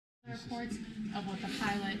reports of what the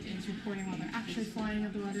pilot is reporting while they're actually flying,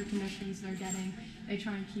 of the weather conditions they're getting. They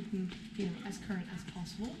try and keep them, as current as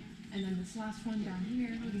possible. And then this last one down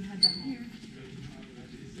here, we can head down here.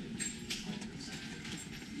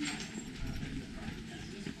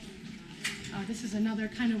 This is another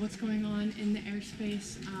kind of what's going on in the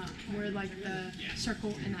airspace. We're like the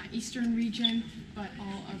circle in that eastern region, but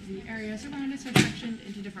all of the areas around us are sectioned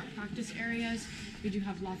into different practice areas. We do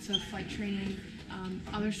have lots of flight training,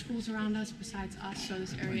 other schools around us besides us, so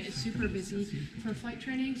this area is super busy for flight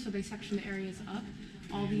training, so they section the areas up.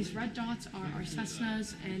 All these red dots are our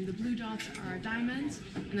Cessnas, and the blue dots are our Diamonds,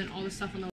 and then all the stuff on the